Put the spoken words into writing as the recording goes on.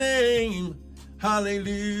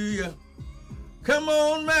Hallelujah. Come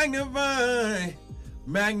on, magnify.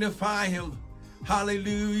 Magnify him.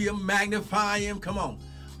 Hallelujah. Magnify him. Come on.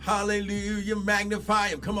 Hallelujah. Magnify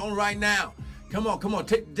him. Come on right now. Come on.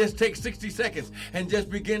 Just take 60 seconds and just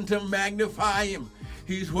begin to magnify him.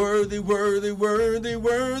 He's worthy, worthy, worthy,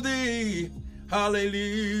 worthy.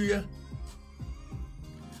 Hallelujah.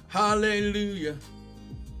 Hallelujah.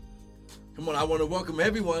 Come on, I want to welcome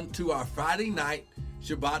everyone to our Friday night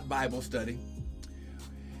Shabbat Bible study.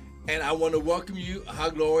 And I want to welcome you,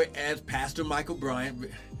 our glory, as Pastor Michael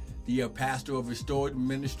Bryant, the pastor of Restored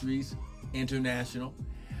Ministries International,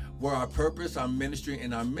 where our purpose, our ministry,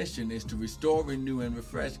 and our mission is to restore, renew, and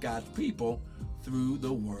refresh God's people through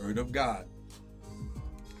the Word of God.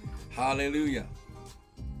 Hallelujah.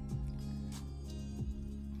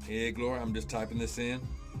 Hey, glory, I'm just typing this in.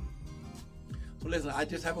 So listen, I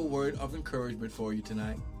just have a word of encouragement for you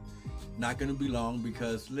tonight. Not going to be long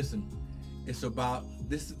because, listen, this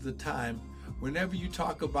is the time, whenever you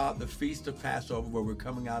talk about the Feast of Passover, where we're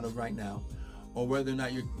coming out of right now, or whether or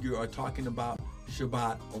not you are talking about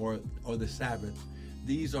Shabbat or the Sabbath,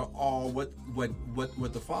 these are all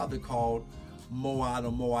what the Father called Moed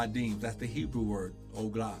or Moadim. That's the Hebrew word. Oh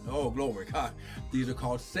God. Oh, glory. God. These are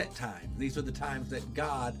called set times. These are the times that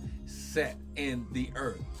God set in the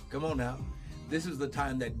earth. Come on now. This is the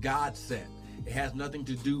time that God set. It has nothing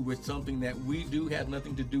to do with something that we do. It has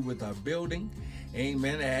nothing to do with our building.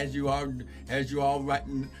 Amen. As you all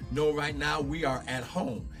know right now, we are at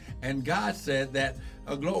home. And God said that,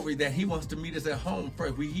 glory, that he wants to meet us at home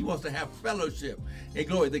first. He wants to have fellowship. Hey,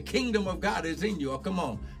 glory, the kingdom of God is in you. Oh, come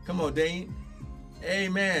on, Dane.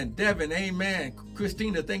 Amen. Devin, amen.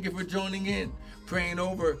 Christina, thank you for joining in. Praying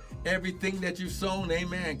over everything that you've sown.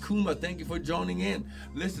 Amen. Kuma, thank you for joining in.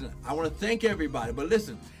 Listen, I want to thank everybody. But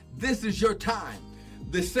listen, this is your time.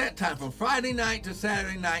 The set time from Friday night to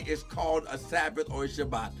Saturday night is called a Sabbath or a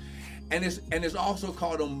Shabbat. And it's also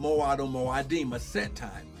called a Moed or Moadim, a set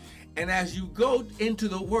time. And as you go into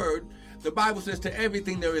the Word, the Bible says to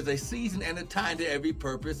everything there is a season and a time to every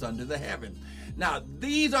purpose under the heaven. Now,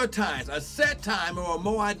 these are times. A set time or a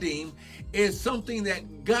Moadim is something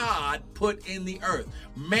that God put in the earth.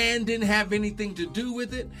 Man didn't have anything to do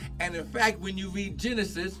with it. And in fact, when you read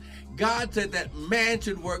Genesis, God said that man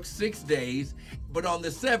should work 6 days, but on the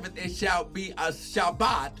seventh it shall be a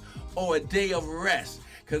Shabbat or a day of rest.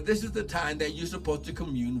 Because this is the time that you're supposed to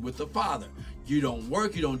commune with the Father. You don't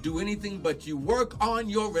work, you don't do anything, but you work on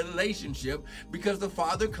your relationship, because the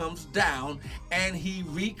Father comes down and he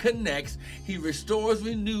reconnects, he restores,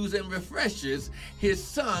 renews, and refreshes his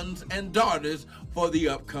sons and daughters for the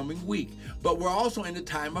upcoming week. But we're also in the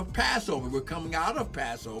time of Passover. We're coming out of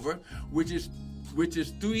Passover, which is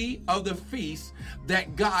 3 of the feasts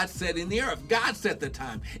that God set in the earth. God set the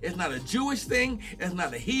time. It's not a Jewish thing. It's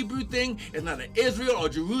not a Hebrew thing. It's not an Israel or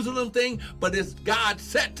Jerusalem thing, but it's God's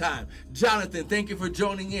set time. Jonathan, thank you for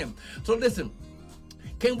joining in. So listen,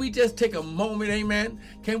 can we just take a moment, amen?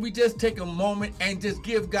 Can we just take a moment and just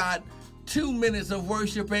give God 2 minutes of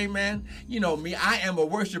worship, amen? You know me, I am a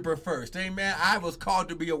worshiper first, amen? I was called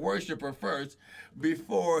to be a worshiper first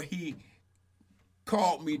before he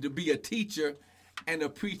called me to be a teacher and a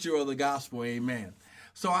preacher of the gospel, amen.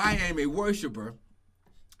 So I am a worshiper,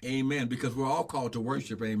 amen, because we're all called to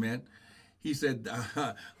worship, amen. He said,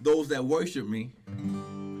 those that worship me,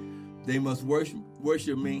 they must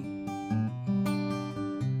worship me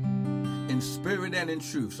in spirit and in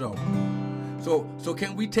truth. So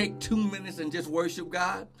can we take 2 minutes and just worship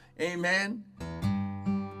God, amen?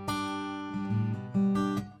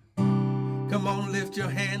 Come on, lift your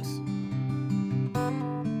hands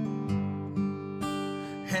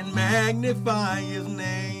and magnify his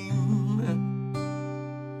name.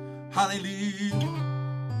 Hallelujah.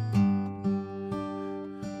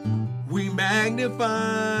 We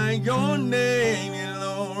magnify your name,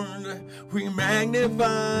 Lord. We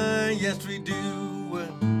magnify, yes we do.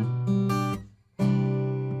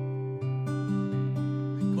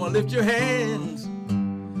 Come on, lift your hands.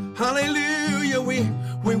 Hallelujah. We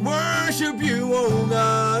worship you, oh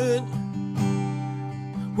God.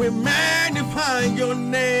 We magnify your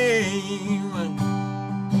name.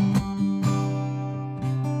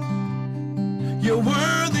 You're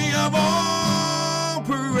worthy of all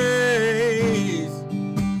praise.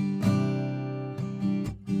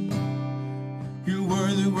 You're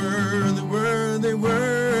worthy, worthy, worthy,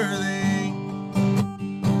 worthy.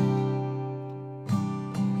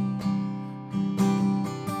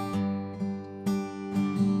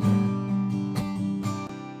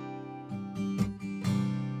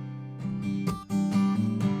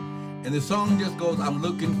 And the song just goes, I'm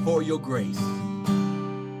looking for your grace.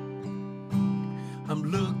 I'm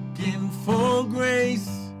looking looking for grace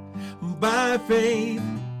by faith.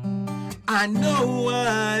 I know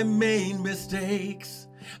I made mistakes.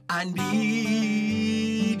 I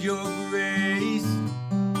need your grace.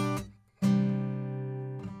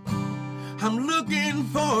 I'm looking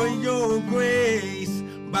for your grace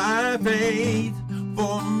by faith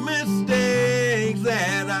for mistakes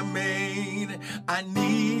that I made. I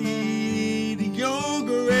need your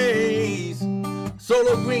grace.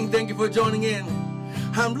 Solo Green, thank you for joining in.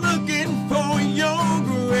 I'm looking for your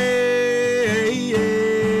grace.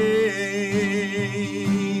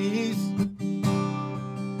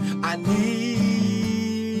 I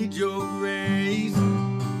need your grace.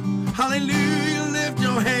 Hallelujah, lift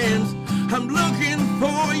your hands. I'm looking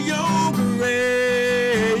for your grace.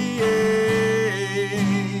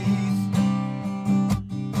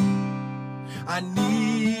 I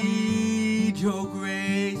need your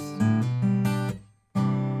grace.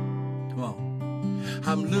 Come on.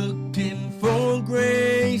 I'm looking for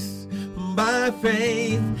grace by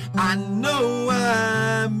faith. I know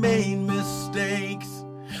I made mistakes.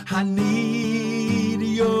 I need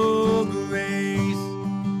your grace.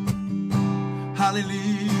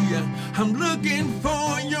 Hallelujah. I'm looking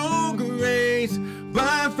for your grace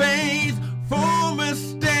by faith for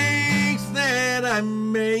mistakes that I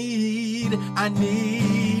made. I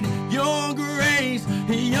need your grace,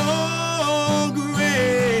 your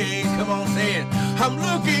grace. Come on, say it. I'm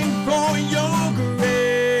looking for your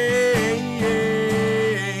grace.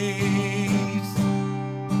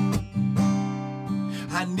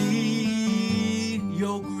 I need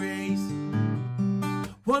your grace.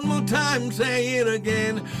 One more time, say it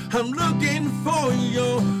again. I'm looking for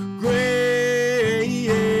your grace.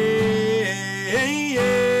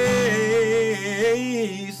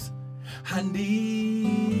 I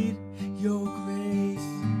need your grace.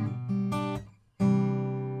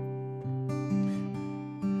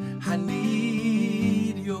 I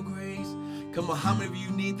need your grace. Come on, how many of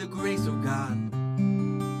you need the grace of God?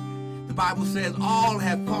 The Bible says all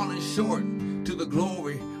have fallen short to the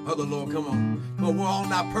glory of the Lord. Come on. Well, we're all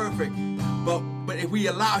not perfect, but if we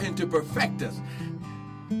allow him to perfect us.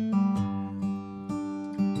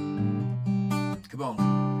 Come on.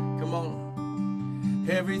 Come on.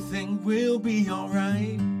 Everything will be all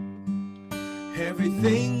right.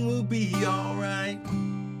 Everything will be all right.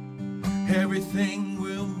 Everything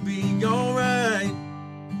will be all right.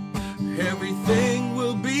 Everything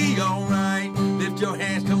will be all right. Lift your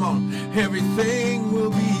hands, come on. Everything will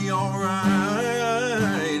be all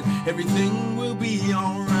right. Everything will be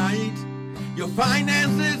all right. Your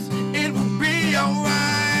finances, it will be all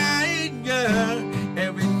right. Yeah.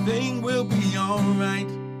 Everything will be all right.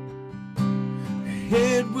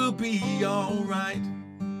 It will be all right.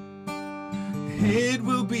 It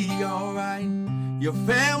will be all right. Your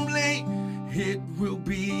family, it will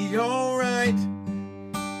be all right.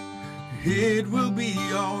 It will be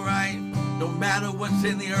all right. No matter what's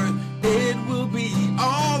in the earth, it will be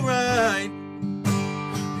all right.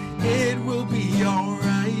 It will be all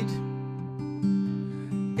right.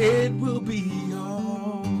 It will be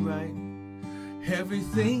all right.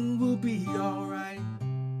 Everything will be all right.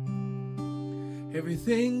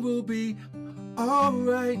 Everything will be all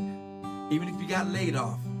right. Even if you got laid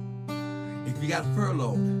off, if you got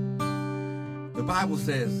furloughed, the Bible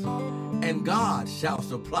says, and God shall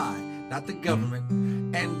supply, not the government,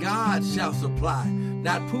 and God shall supply,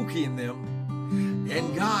 not Pookie and them,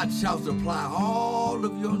 and God shall supply all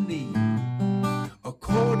of your need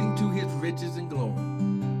according to his riches and glory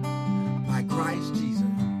by Christ Jesus.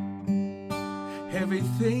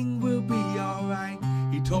 Everything will be all right.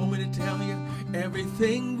 He told me to tell you,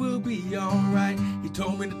 everything will be all right. He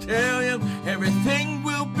told me to tell you, everything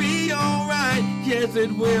will be all right. Yes,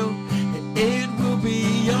 it will. It will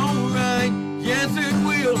be all right. Yes, it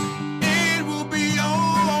will. It will be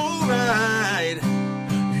all right.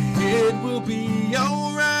 It will be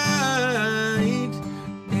all right.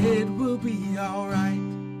 It will be all right.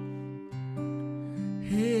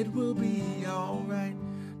 It will be all right.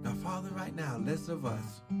 Now, Father, right now, less of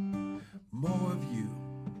us, more of you.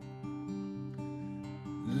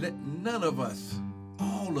 Let none of us,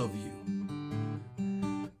 all of you.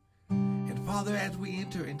 And Father, as we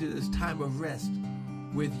enter into this time of rest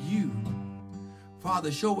with you, Father,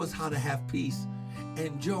 show us how to have peace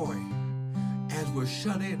and joy as we're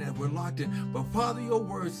shut in and we're locked in. But Father, your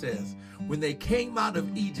word says, when they came out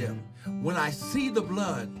of Egypt, when I see the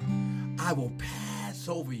blood, I will pass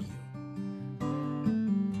over you.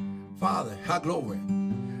 Father, how glory.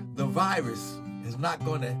 The virus is not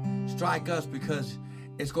going to strike us because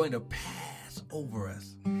it's going to pass over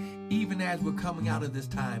us, even as we're coming out of this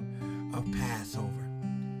time of Passover.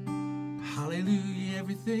 Hallelujah,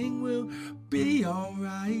 everything will be all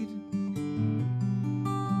right.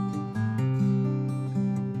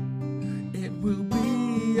 It will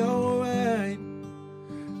be all right.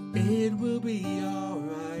 It will be all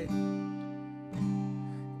right.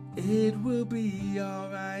 It will be all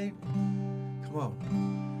right. Come on.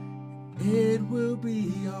 It will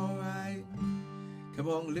be all right. Come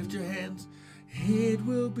on, lift your hands. It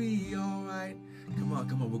will be all right. Come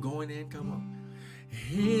on. We're going in. Come on.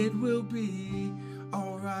 It will be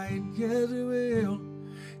all right. Yes, it will.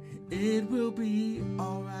 It will be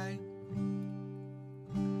all right.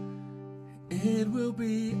 It will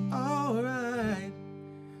be all right.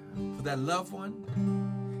 For that loved one,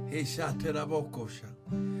 I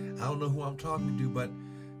don't know who I'm talking to,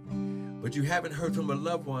 but you haven't heard from a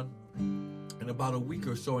loved one in about a week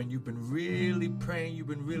or so, and you've been really praying, you've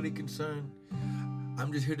been really concerned.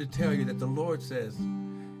 I'm just here to tell you that the Lord says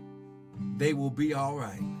they will be all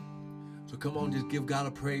right. So come on, just give God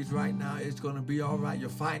a praise right now. It's going to be all right. Your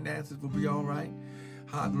finances will be all right.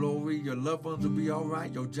 Glory. Your loved ones will be all right.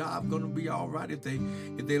 Your job's going to be all right. If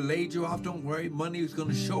they laid you off, don't worry. Money is going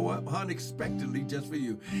to show up unexpectedly just for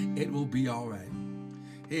you. It will be all right.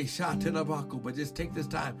 Hey, but just take this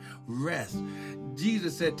time. Rest.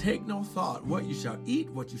 Jesus said, take no thought what you shall eat,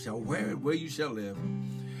 what you shall wear, and where you shall live.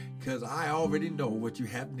 Because I already know what you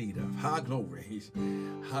have need of. Glory.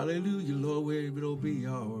 Hallelujah, Lord, it'll be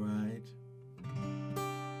all right.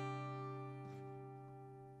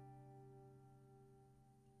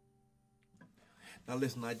 Now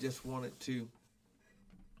listen, I just wanted to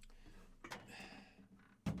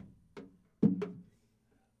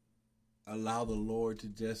allow the Lord to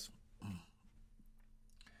just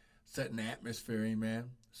set an atmosphere,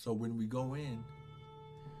 amen. So when we go in,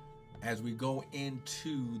 as we go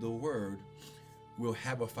into the word, we'll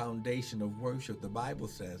have a foundation of worship. The Bible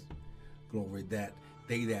says, glory, that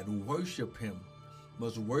they that worship him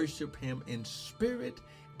must worship him in spirit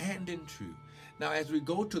and in truth. Now, as we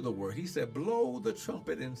go to the word, he said, blow the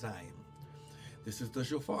trumpet in Zion. This is the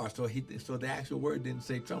shofar. So the actual word didn't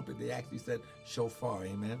say trumpet. They actually said shofar,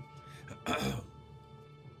 amen.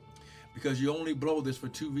 Because you only blow this for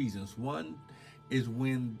two reasons. One is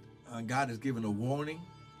when God has given a warning,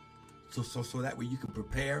 so that way you can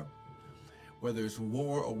prepare, whether it's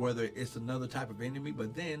war or whether it's another type of enemy.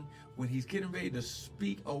 But then when he's getting ready to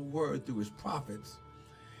speak a word through his prophets,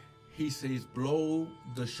 he says, blow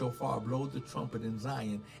the shofar, blow the trumpet in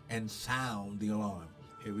Zion, and sound the alarm.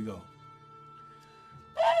 Here we go.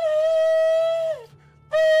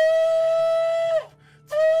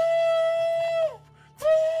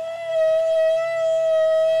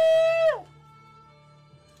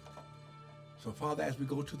 So, Father, as we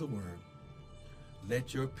go to the word,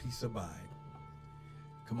 let your peace abide.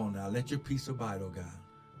 Come on now, let your peace abide, oh God.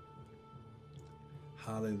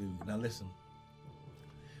 Hallelujah. Now listen.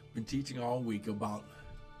 Been teaching all week about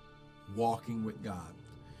walking with God.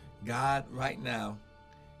 God right now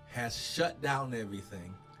has shut down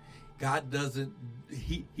everything. God doesn't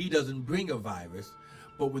bring a virus,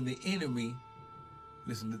 but when the enemy,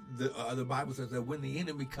 listen, the Bible says that when the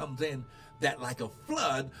enemy comes in, that like a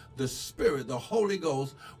flood, the Spirit, the Holy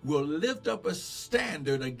Ghost, will lift up a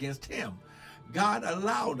standard against him. God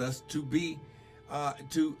allowed us to be,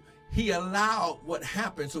 he allowed what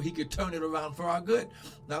happened so he could turn it around for our good.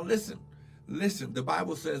 Now listen, the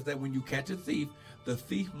Bible says that when you catch a thief, the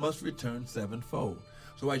thief must return sevenfold.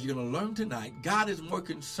 So as you're going to learn tonight, God is more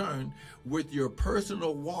concerned with your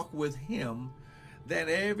personal walk with him than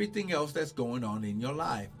everything else that's going on in your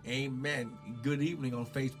life. Amen. Good evening on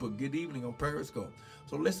Facebook. Good evening on Periscope.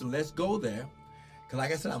 So listen, let's go there. Because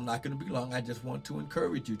like I said, I'm not going to be long. I just want to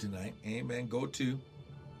encourage you tonight. Amen. Go to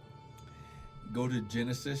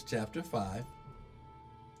Genesis chapter 5.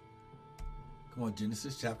 Come on,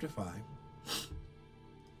 Genesis chapter 5.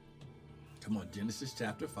 Come on, Genesis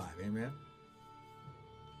chapter 5. Amen.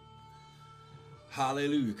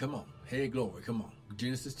 Hallelujah. Come on. Hey, glory. Come on.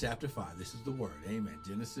 Genesis chapter 5. This is the word. Amen.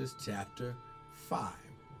 Genesis chapter 5.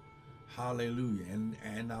 Hallelujah. And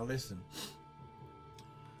now listen.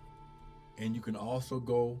 And you can also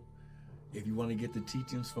go, if you want to get the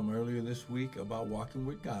teachings from earlier this week about walking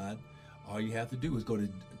with God, all you have to do is go to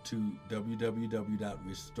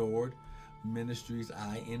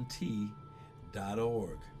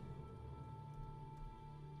www.restoredministriesint.org.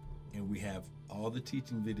 And we have all the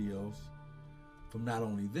teaching videos from not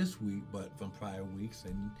only this week, but from prior weeks,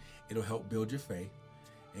 and it'll help build your faith.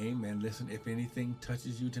 Amen. Listen, if anything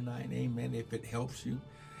touches you tonight, amen, if it helps you,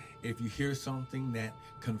 if you hear something that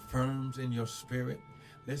confirms in your spirit,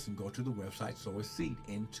 listen, go to the website, sow a seed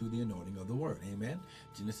into the anointing of the word. Amen.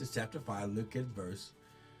 Genesis chapter 5, look at verse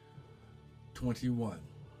 21.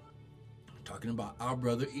 talking about our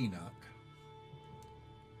brother Enoch,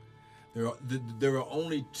 there are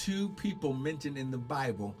only two people mentioned in the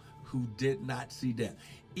Bible who did not see death.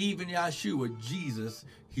 Even Yeshua, Jesus,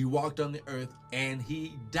 he walked on the earth and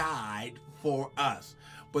he died for us.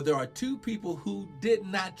 But there are two people who did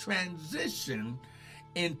not transition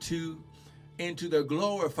into their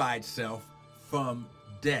glorified self from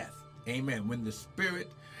death. Amen. When the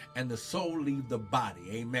spirit and the soul leave the body.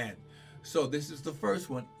 Amen. So this is the first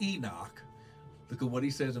one, Enoch. Look at what he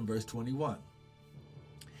says in verse 21.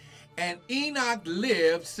 And Enoch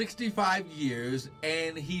lived 65 years,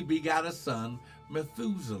 and he begot a son,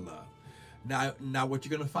 Methuselah. Now what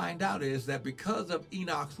you're going to find out is that because of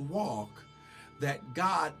Enoch's walk, that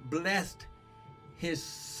God blessed his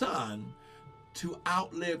son to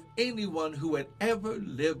outlive anyone who had ever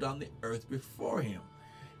lived on the earth before him.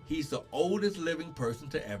 He's the oldest living person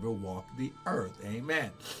to ever walk the earth.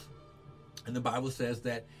 Amen. And the Bible says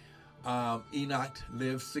that Enoch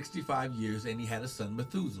lived 65 years and he had a son,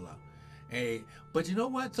 Methuselah. But you know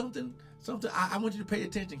what? Something I want you to pay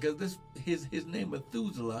attention, because his name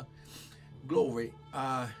Methuselah, glory,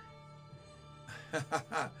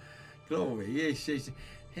 glory. Yes,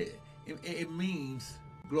 it means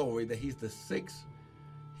glory that he's the sixth.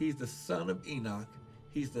 He's the son of Enoch.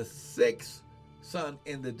 He's the sixth son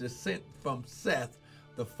in the descent from Seth,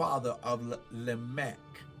 the father of Lamech.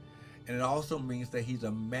 And it also means that he's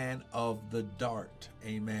a man of the dart.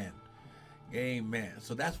 Amen. Amen.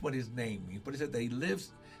 So that's what his name means. But he said that he lived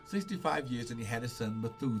 65 years and he had his son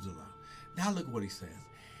Methuselah. Now look what he says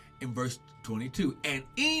in verse 22. And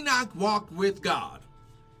Enoch walked with God.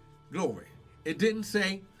 Glory. It didn't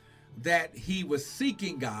say that he was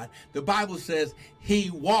seeking God. The Bible says he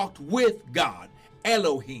walked with God.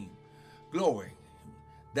 Elohim. Glory.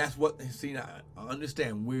 That's what, see, I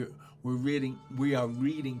understand we are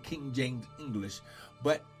reading King James English,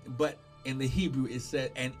 but in the Hebrew it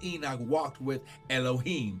said, and Enoch walked with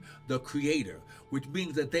Elohim, the creator, which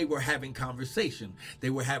means that they were having conversation.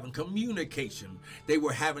 They were having communication. They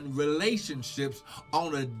were having relationships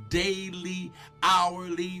on a daily,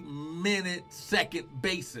 hourly, minute, second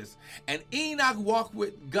basis. And Enoch walked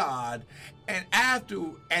with God, and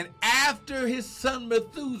after his son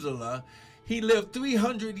Methuselah, he lived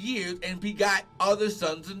 300 years and begot other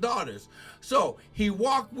sons and daughters. So he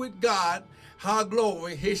walked with God, ha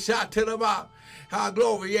glory, his shot to the bar, ha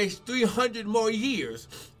glory, 300 more years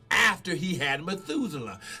after he had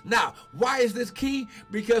Methuselah. Now, why is this key?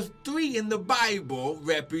 Because 3 in the Bible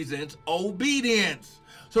represents obedience.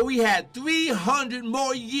 So we had 300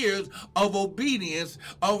 more years of obedience,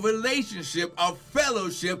 of relationship, of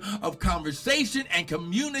fellowship, of conversation and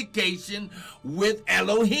communication with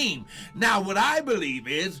Elohim. Now, what I believe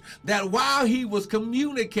is that while he was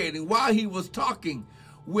communicating, while he was talking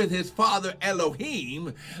with his father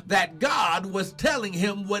Elohim, that God was telling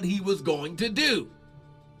him what he was going to do.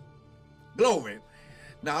 Glory.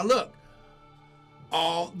 Now look.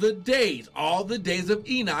 All the days of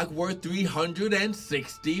Enoch were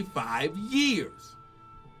 365 years.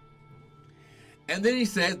 And then he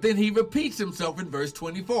says, then he repeats himself in verse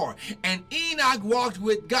 24. And Enoch walked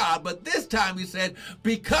with God, but this time he said,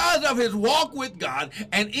 because of his walk with God,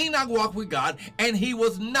 and Enoch walked with God, and he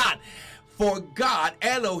was not, for God,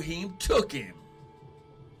 Elohim, took him.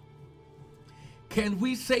 Can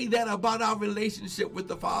we say that about our relationship with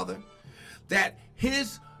the Father? That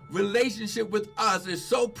his relationship with us is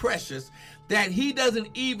so precious that he doesn't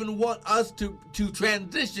even want us to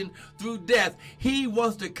transition through death. He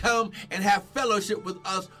wants to come and have fellowship with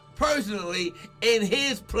us personally in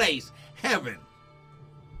his place, heaven.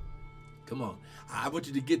 Come on. I want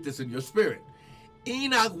you to get this in your spirit.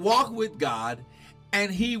 Enoch walked with God,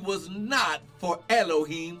 and he was not, for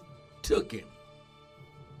Elohim took him.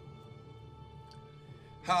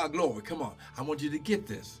 Ha, glory. Come on. I want you to get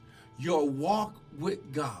this. Your walk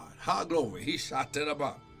with God. Ha, glory. He shot to the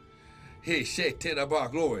bar. He shot to the bar.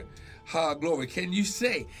 Glory. Ha, glory. Can you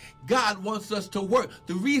say God wants us to work?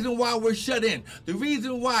 The reason why we're shut in, the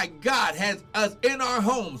reason why God has us in our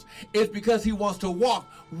homes is because he wants to walk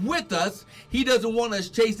with us. He doesn't want us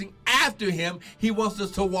chasing after him. He wants us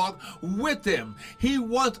to walk with him. He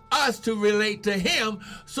wants us to relate to him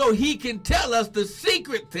so he can tell us the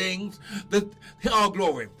secret things. Oh,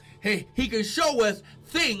 glory. He can show us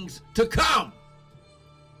things to come.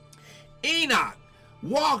 Enoch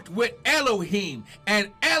walked with Elohim,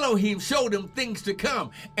 and Elohim showed him things to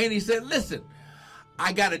come. And he said, listen,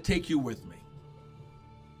 I got to take you with me.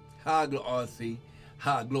 Ha, glory.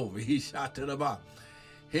 Ha, glory. He shot to the bar.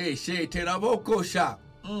 Hey, she to the vocal shop.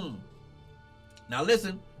 Now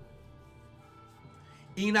listen.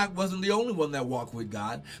 Enoch wasn't the only one that walked with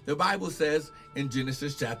God. The Bible says in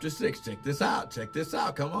Genesis chapter 6, check this out,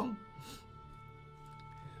 come on.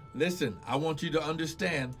 Listen, I want you to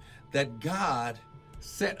understand that God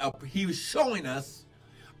he was showing us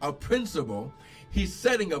a principle. He's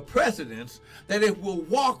setting a precedence that if we'll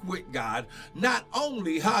walk with God, not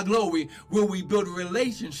only, glory, will we build a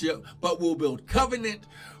relationship, but we'll build covenant.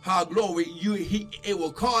 Glory, it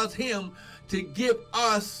will cause him to give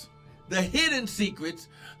us the hidden secrets,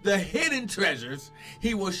 the hidden treasures.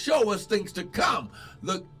 He will show us things to come.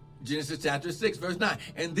 Look, Genesis chapter 6, verse 9.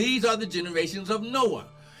 And these are the generations of Noah.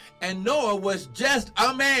 And Noah was just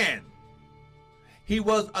a man. He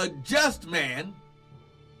was a just man.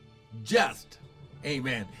 Just.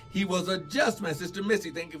 Amen. He was a just man. Sister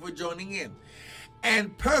Missy, thank you for joining in.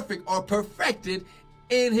 And perfect or perfected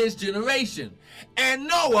in his generation. And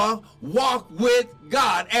Noah walked with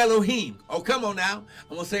God, Elohim. Oh, come on now.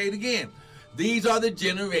 I'm going to say it again. These are the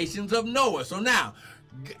generations of Noah. So now,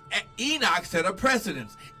 Enoch set a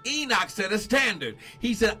precedence. Enoch set a standard.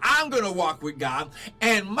 He said, I'm going to walk with God,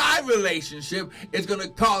 and my relationship is going to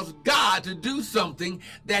cause God to do something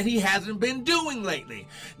that he hasn't been doing lately.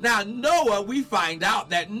 Now, Noah, we find out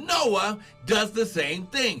that Noah does the same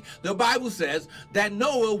thing. The Bible says that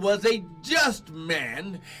Noah was a just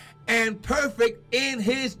man and perfect in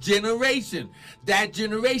his generation. That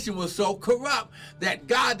generation was so corrupt that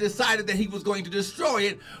God decided that he was going to destroy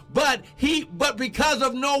it. But because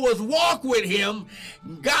of Noah's walk with him,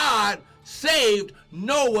 God saved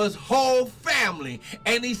Noah's whole family.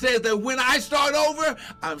 And he says that when I start over,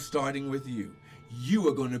 I'm starting with you. You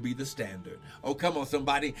are going to be the standard. Oh, come on,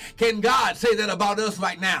 somebody. Can God say that about us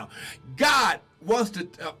right now? God wants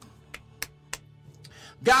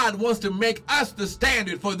to make us the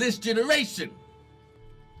standard for this generation.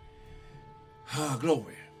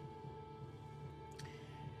 Glory.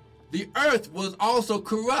 The earth was also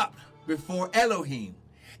corrupt before Elohim,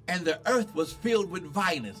 and the earth was filled with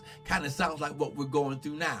violence. Kind of sounds like what we're going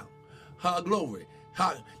through now. Glory.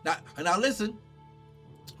 Now listen,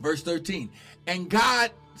 verse 13. And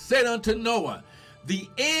God said unto Noah, the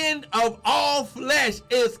end of all flesh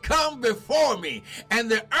is come before me,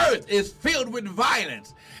 and the earth is filled with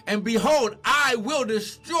violence. And behold, I will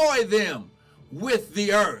destroy them with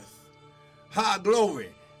the earth. Glory.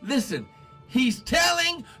 Listen, he's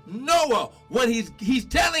telling Noah what he's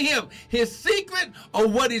telling him his secret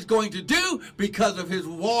of what he's going to do because of his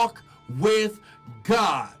walk with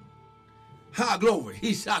God. Glory.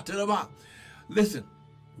 He shot to the mouth. Listen,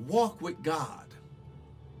 walk with God.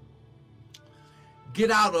 Get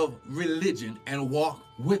out of religion and walk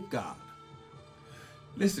with God.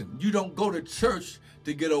 Listen, you don't go to church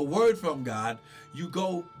to get a word from God. You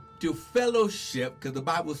go to fellowship, because the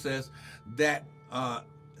Bible says that that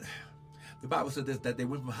they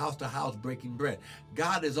went from house to house breaking bread.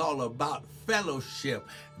 God is all about fellowship,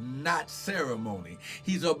 not ceremony.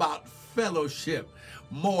 He's about fellowship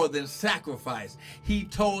more than sacrifice. He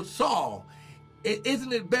told Saul,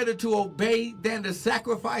 isn't it better to obey than to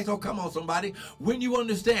sacrifice? Oh, come on, somebody. When you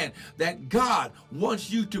understand that God wants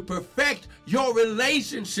you to perfect your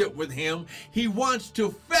relationship with him, he wants to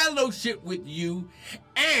fellowship with you,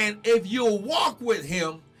 and if you'll walk with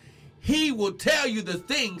him, he will tell you the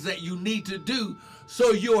things that you need to do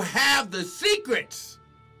so you'll have the secrets.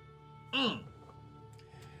 Oh,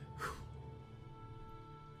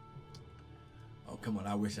 come on.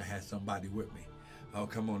 I wish I had somebody with me. Oh,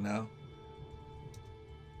 come on now.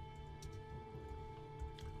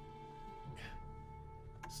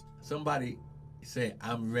 Somebody say,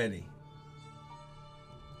 I'm ready.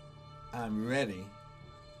 I'm ready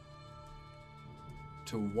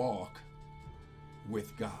to walk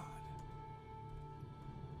with God.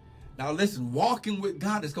 Now listen, walking with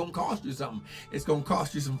God is going to cost you something. It's going to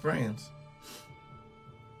cost you some friends.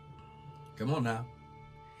 Come on now.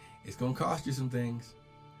 It's going to cost you some things.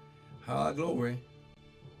 Glory.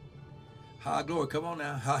 Glory. Come on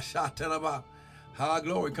now.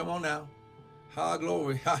 Glory. Come on now.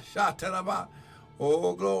 Glory.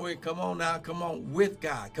 Oh, glory. Come on now. Come on. With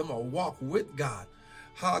God. Come on. Walk with God.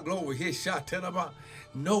 Glory.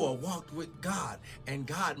 Noah walked with God, and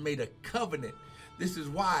God made a covenant. This is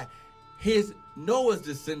why Noah's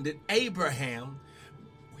descendant, Abraham,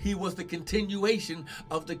 he was the continuation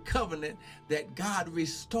of the covenant that God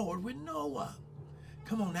restored with Noah.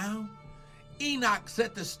 Come on now. Enoch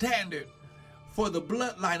set the standard for the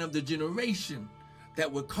bloodline of the generation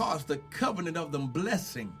that would cause the covenant of the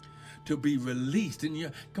blessing to be released in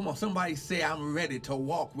your. Come on, somebody say, I'm ready to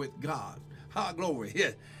walk with God. Glory.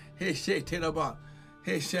 Here.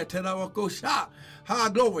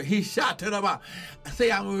 Glory. He shot to the.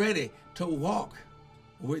 Say, I'm ready to walk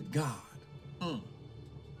with God.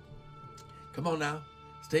 Come on now.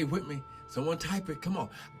 Stay with me. Someone type it. Come on.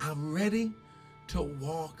 I'm ready to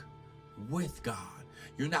walk with God.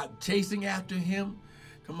 You're not chasing after him.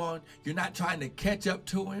 Come on. You're not trying to catch up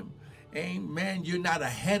to him. Amen. You're not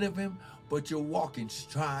ahead of him, but you're walking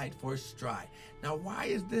stride for stride. Now, why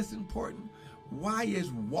is this important? Why is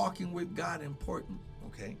walking with God important?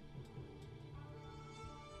 Okay.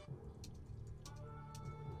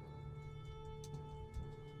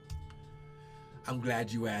 I'm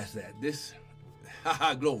glad you asked that. This,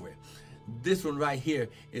 glory. This one right here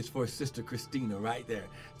is for Sister Christina right there.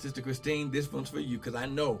 Sister Christine, this one's for you because I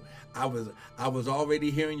know I was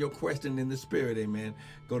already hearing your question in the spirit, amen.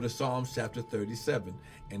 Go to Psalms chapter 37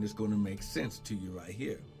 and it's going to make sense to you right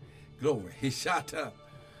here. Glory. Hishata.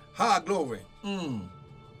 Ha, glory.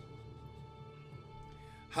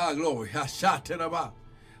 Ha, glory. Ha, shateraba.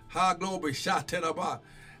 Ha, glory. Shateraba.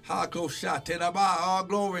 Ha, go shateraba. Ha,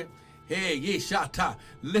 glory. Hey, yeah, shata.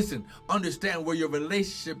 Listen, understand where your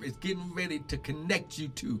relationship is getting ready to connect you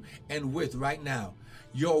to and with right now.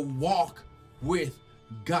 Your walk with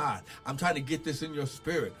God. I'm trying to get this in your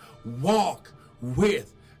spirit. Walk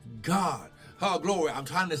with God. Oh, glory. I'm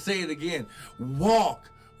trying to say it again. Walk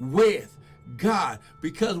with God,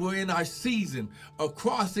 because we're in our season of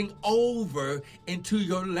crossing over into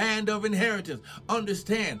your land of inheritance.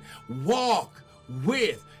 Understand, walk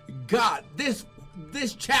with God. This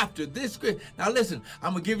chapter, this script. Now listen,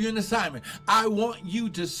 I'm going to give you an assignment. I want you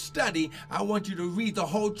to study. I want you to read the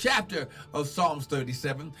whole chapter of Psalms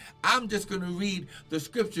 37. I'm just going to read the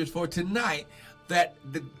scriptures for tonight that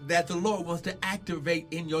the Lord wants to activate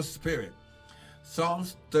in your spirit.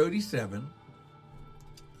 Psalms 37.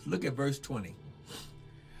 Look at verse 20.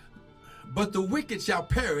 But the wicked shall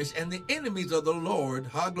perish, and the enemies of the Lord,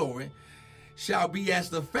 ha, glory, shall be as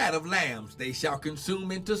the fat of lambs. They shall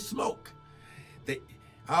consume into smoke.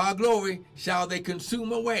 Our glory shall they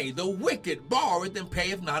consume away. The wicked borroweth and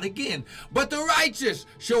payeth not again. But the righteous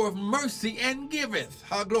showeth mercy and giveth.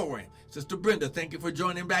 Our glory. Sister Brenda, thank you for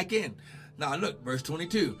joining back in. Now look, verse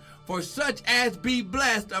 22. For such as be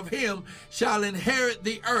blessed of him shall inherit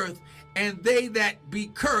the earth, and they that be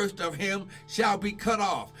cursed of him shall be cut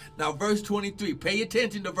off. Now verse 23. Pay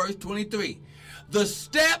attention to verse 23. The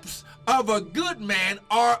steps of a good man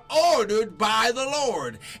are ordered by the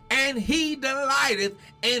Lord, and he delighteth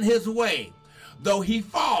in his way. Though he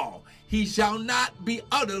fall, he shall not be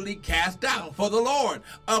utterly cast down, for the Lord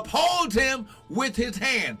upholds him with his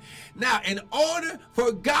hand. Now, in order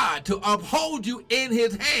for God to uphold you in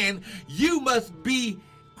his hand, you must be,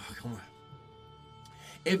 come on.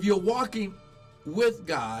 If you're walking with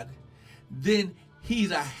God, then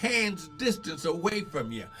he's a hand's distance away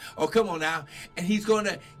from you. Oh, come on now. And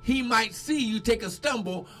he might see you take a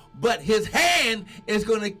stumble, but his hand is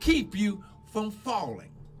going to keep you from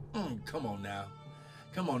falling. Come on now.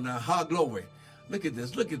 Come on now. Ha, glory. Look at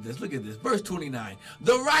this. Look at this. Look at this. Verse 29.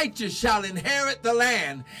 The righteous shall inherit the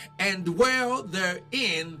land and dwell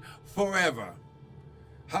therein forever.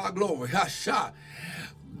 Ha, glory. Ha, sha.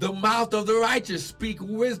 The mouth of the righteous speak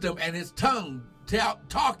wisdom, and his tongue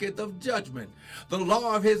talketh of judgment. The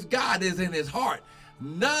law of his God is in his heart.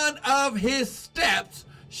 None of his steps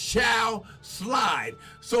shall slide.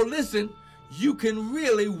 So listen, you can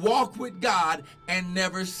really walk with God and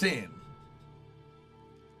never sin.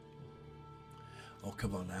 Oh,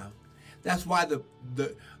 come on now. That's why the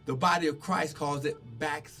body of Christ calls it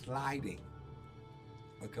backsliding.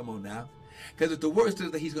 Oh, come on now. Because if the word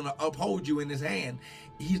says that he's going to uphold you in his hand,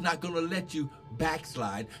 he's not going to let you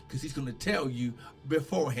backslide, because he's going to tell you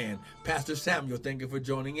beforehand. Pastor Samuel, thank you for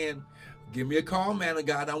joining in. Give me a call, man of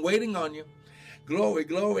God. I'm waiting on you. Glory,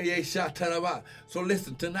 glory. So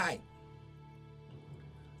listen, tonight,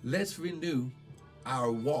 let's renew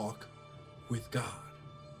our walk with God.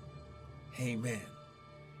 Amen.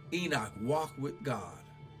 Enoch walked with God,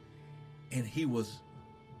 and he was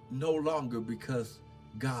no longer, because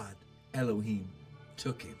God, Elohim,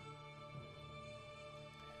 took him.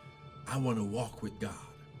 I want to walk with God.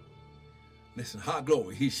 Listen, ha,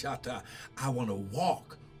 glory, he shot. I want to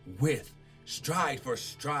walk with, stride for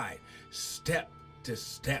stride, step to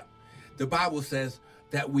step. The Bible says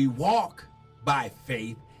that we walk by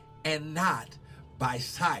faith and not by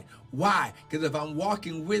sight. Why? Because if I'm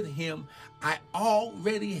walking with him, I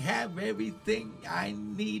already have everything I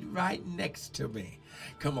need right next to me.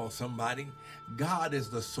 Come on, somebody. God is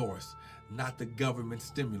the source, not the government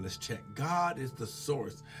stimulus check. God is the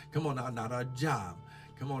source. Come on now, not our job.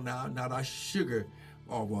 Come on now, not our sugar.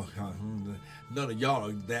 Oh, well, none of y'all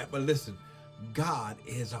are that, but listen, God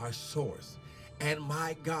is our source. And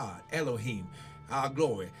my God, Elohim, our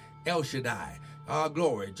glory, El Shaddai, our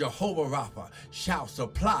glory, Jehovah Rapha, shall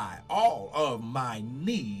supply all of my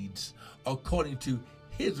needs according to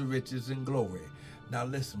his riches and glory. Now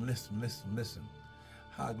listen.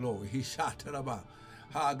 High glory. He shot to the bottom.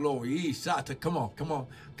 High glory. He shot to. Come on.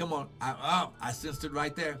 I sensed it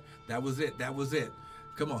right there. That was it.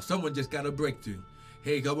 Come on. Someone just got a breakthrough.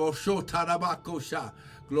 Hey, come on. Show Tarabako shot.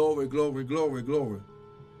 Glory.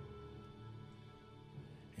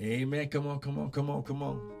 Amen. Come on. Come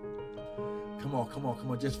on.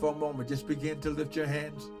 Just for a moment, just begin to lift your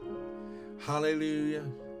hands. Hallelujah.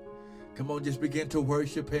 Come on, just begin to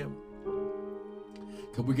worship him.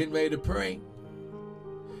 Because we're getting ready to pray.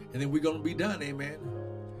 And then we're going to be done. Amen.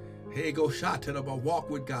 Hey, go shot to the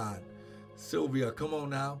walk with God. Sylvia, come on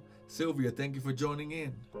now. Sylvia, thank you for joining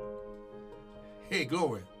in. Hey,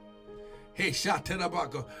 glory. Hey, shot to the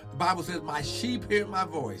The Bible says, my sheep hear my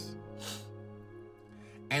voice.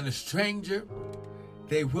 And a stranger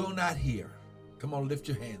they will not hear. Come on, lift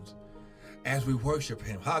your hands as we worship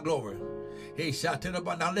him. High glory. Hey, shout to the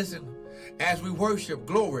bar. Now listen, as we worship,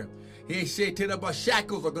 glory. Hey, say to the bar,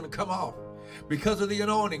 shackles are going to come off. Because of the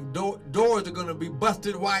anointing, doors are going to be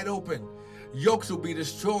busted wide open. Yokes will be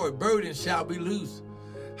destroyed. Burdens shall be loose.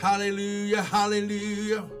 Hallelujah,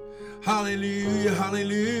 hallelujah, hallelujah,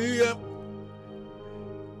 hallelujah.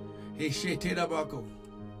 Hey, say to the bar, go.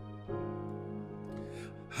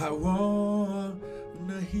 I wanna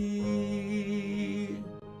hear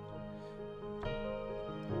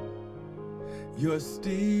your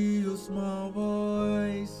still small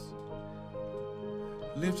voice.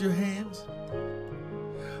 Lift your hands.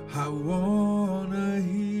 I wanna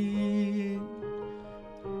hear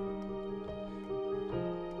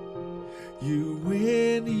you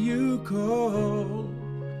when you call.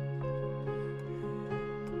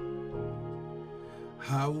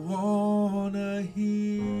 I wanna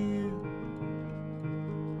hear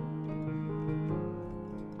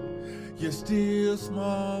your still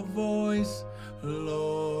small voice,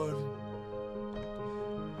 Lord.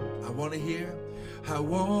 I wanna hear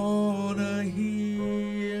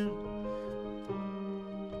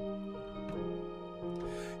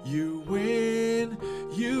you when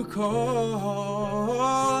you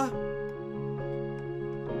call.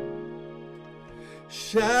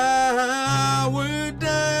 Shower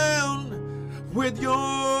down with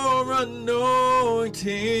your anointing.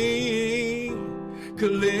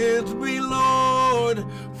 Cleanse me, Lord,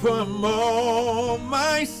 from all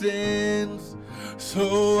my sins,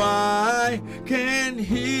 so I can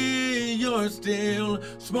hear your still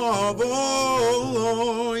small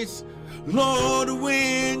voice, Lord,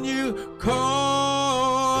 when you call,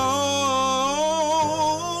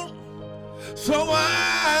 so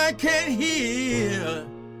I can hear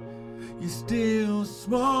your still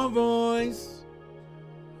small voice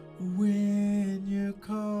when you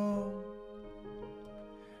call.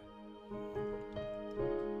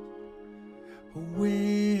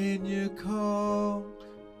 When you call,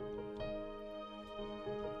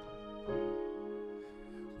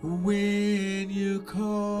 when you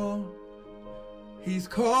call, he's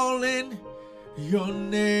calling your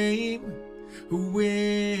name.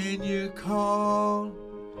 When you call,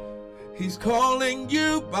 he's calling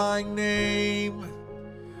you by name.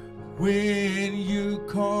 When you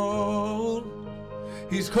call,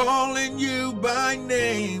 he's calling you by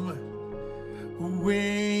name.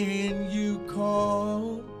 When you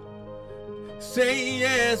call, say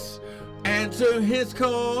yes, answer his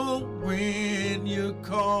call. When you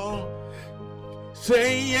call,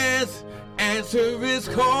 say yes, answer his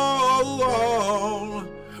call.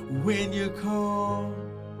 When you call,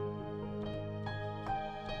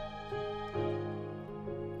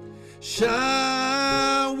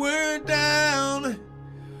 shower down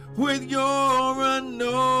with your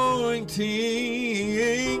anointing.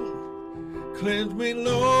 Cleanse me,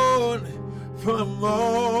 Lord, from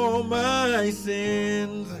all my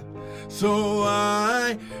sins, so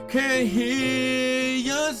I can hear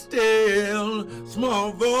your still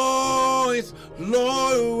small voice,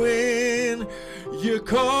 Lord, when you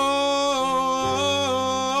call,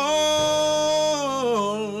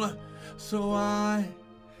 so I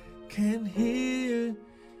can hear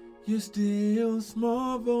your still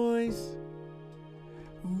small voice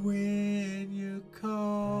when you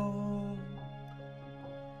call.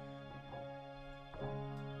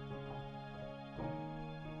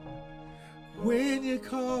 When you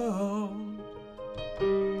call,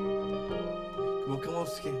 come on,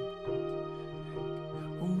 skin.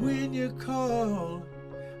 When you call,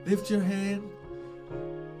 lift your hand.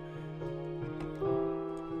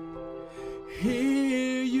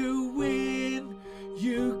 Hear you when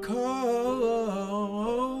you call,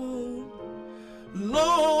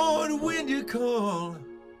 Lord. call.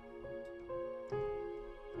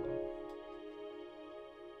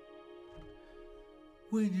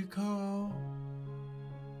 When you call.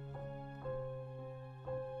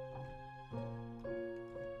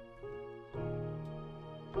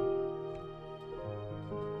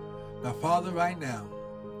 Now, Father, right now,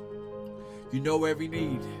 you know every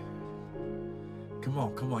need. Come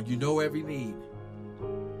on. You know every need.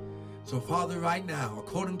 So, Father, right now,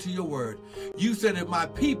 according to your word, you said if my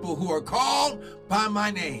people who are called by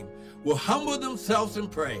my name will humble themselves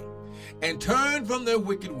and pray and turn from their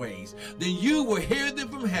wicked ways, then you will hear them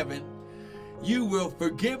from heaven, you will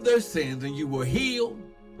forgive their sins, and you will heal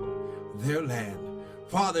their land.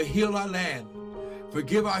 Father, heal our land.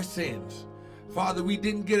 Forgive our sins. Father, we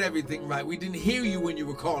didn't get everything right. We didn't hear you when you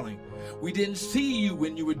were calling. We didn't see you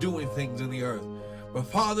when you were doing things in the earth. But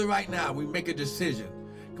Father, right now, we make a decision.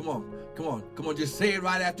 Come on, just say it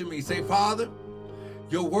right after me. Say, Father,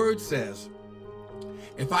 your word says,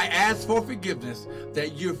 if I ask for forgiveness,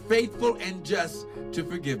 that you're faithful and just to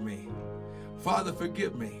forgive me. Father,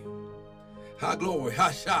 forgive me. Ha, glory,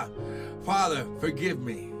 ha, sha. Father, forgive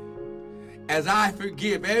me. As I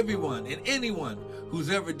forgive everyone and anyone who's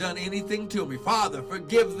ever done anything to me. Father,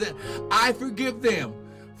 forgive them. I forgive them.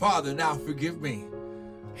 Father, now forgive me.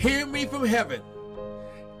 Hear me from heaven.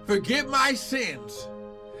 Forgive my sins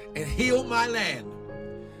and heal my land.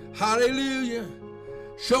 Hallelujah.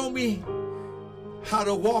 Show me how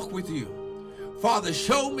to walk with you. Father,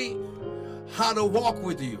 show me how to walk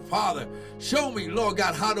with you. Father, show me, Lord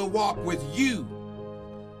God, how to walk with you.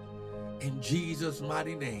 In Jesus'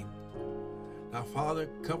 mighty name. Now, Father,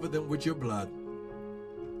 cover them with your blood.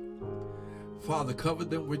 Father, cover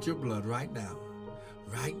them with your blood right now.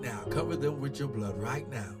 Right now. Cover them with your blood right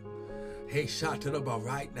now. Hey, shout it about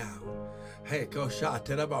right now. Hey, go shout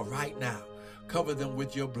it about right now. Cover them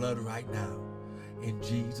with your blood right now. In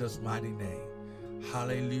Jesus' mighty name.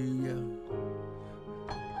 Hallelujah.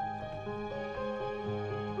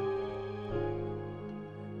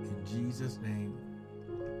 In Jesus' name.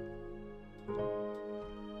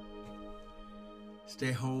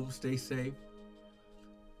 Stay home, stay safe.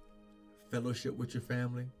 Fellowship with your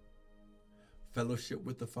family. Fellowship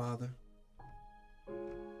with the Father.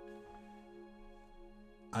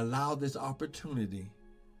 Allow this opportunity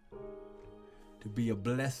to be a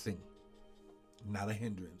blessing, not a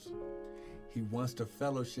hindrance. He wants to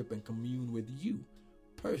fellowship and commune with you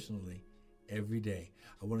personally every day.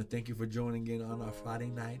 I want to thank you for joining in on our Friday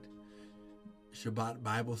night Shabbat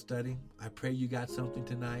Bible study. I pray you got something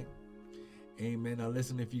tonight. Amen. Now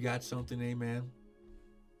listen, if you got something, amen,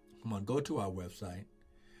 come on, go to our website,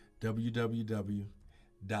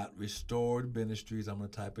 www.restoredministries. I'm going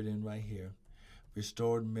to type it in right here.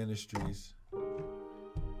 Restored Ministries,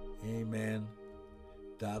 amen,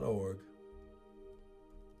 .org.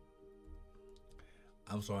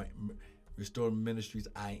 I'm sorry,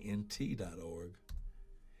 restoredministriesint.org.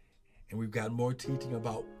 And we've got more teaching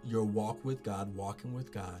about your walk with God, walking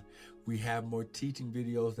with God. We have more teaching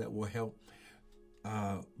videos that will help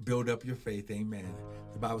build up your faith, amen.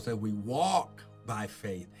 The Bible says we walk by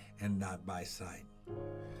faith and not by sight.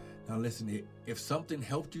 Now listen, if something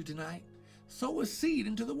helped you tonight, sow a seed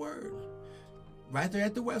into the word. Right there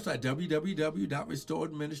at the website,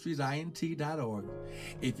 www.restoredministriesint.org.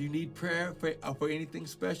 If you need prayer for anything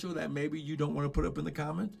special that maybe you don't want to put up in the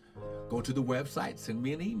comments, go to the website, send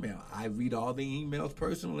me an email. I read all the emails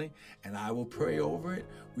personally, and I will pray over it.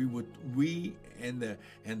 We and the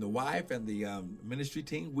wife and the ministry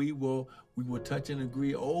team, we will touch and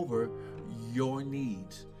agree over your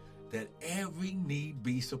needs, that every need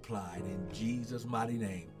be supplied in Jesus' mighty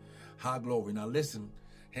name. High glory. Now listen,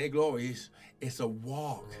 hey, glory, it's a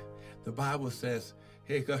walk. The Bible says,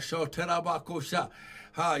 hey,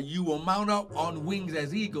 you will mount up on wings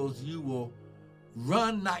as eagles. You will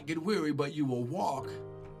run, not get weary, but you will walk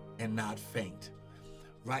and not faint.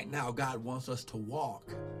 Right now, God wants us to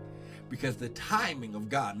walk because the timing of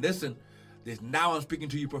God, listen, now I'm speaking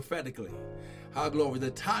to you prophetically. High glory, the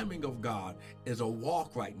timing of God is a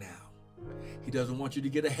walk right now. He doesn't want you to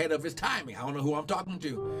get ahead of his timing. I don't know who I'm talking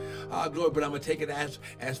to. Glory, but I'm going to take it as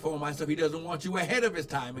for myself. He doesn't want you ahead of his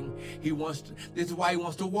timing. This is why he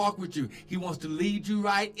wants to walk with you. He wants to lead you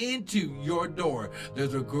right into your door.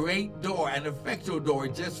 There's a great door, an effectual door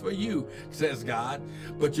just for you, says God.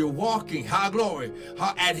 But you're walking, high glory,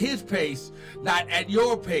 at his pace, not at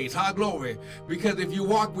your pace, high glory. Because if you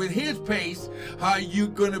walk with his pace, you're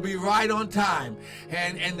going to be right on time.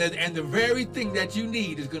 And the very thing that you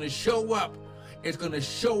need is going to show up. It's going to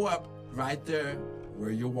show up right there where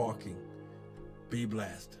you're walking. Be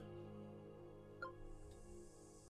blessed.